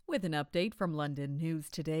With an update from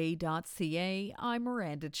LondonNewsToday.ca, I'm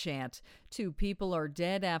Miranda Chant. 2 people are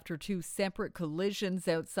dead after 2 separate collisions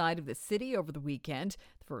outside of the city over the weekend.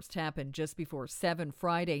 The first happened just before 7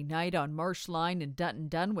 Friday night on Marsh Line in Dutton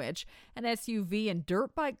Dunwich. An SUV and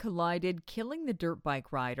dirt bike collided, killing the dirt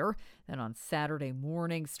bike rider. Then on Saturday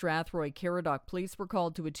morning, Strathroy Caradoc police were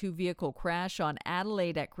called to a 2-vehicle crash on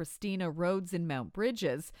Adelaide at Christina Roads in Mount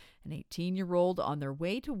Bridges. An 18-year-old on their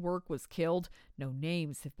way to work was killed. No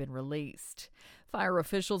names have been released. Fire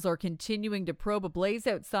officials are continuing to probe a blaze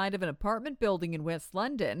outside of an apartment building in West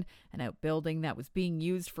London. An outbuilding that was being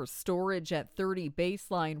used for storage at 30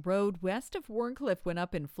 Baseline Road west of Warncliffe went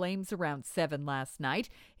up in flames around 7 last night.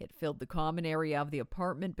 It filled the common area of the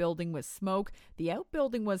apartment building with smoke. The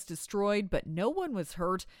outbuilding was destroyed, but no one was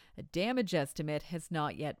hurt. A damage estimate has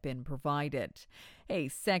not yet been provided. A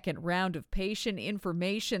second round of patient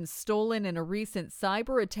information stolen in a recent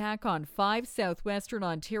cyber attack on 5 southwestern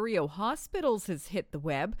Ontario hospitals has hit the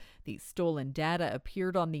web. The stolen data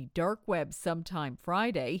appeared on the dark web sometime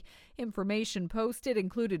Friday. Information posted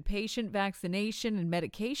included patient vaccination and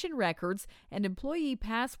medication records and employee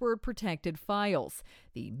password-protected files.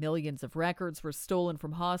 The millions of records were stolen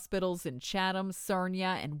from hospitals in Chatham,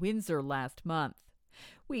 Sarnia, and Windsor last month.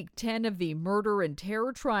 Week 10 of the murder and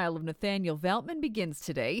terror trial of Nathaniel Veltman begins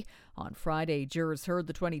today. On Friday, jurors heard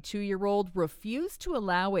the 22-year-old refuse to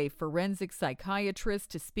allow a forensic psychiatrist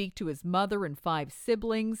to speak to his mother and 5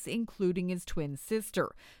 siblings, including his twin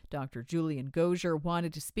sister. Dr. Julian Gosier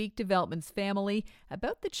wanted to speak to Veltman's family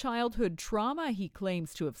about the childhood trauma he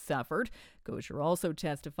claims to have suffered. Gosier also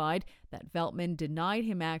testified that Veltman denied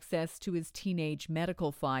him access to his teenage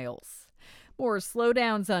medical files. More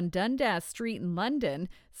slowdowns on Dundas Street in London.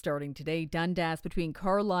 Starting today, Dundas between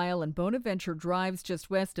Carlisle and Bonaventure Drives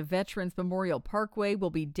just west of Veterans Memorial Parkway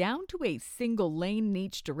will be down to a single lane in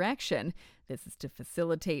each direction. This is to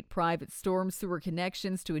facilitate private storm sewer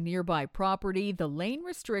connections to a nearby property. The lane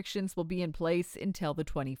restrictions will be in place until the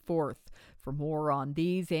 24th. For more on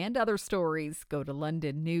these and other stories, go to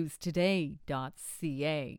londonnewstoday.ca.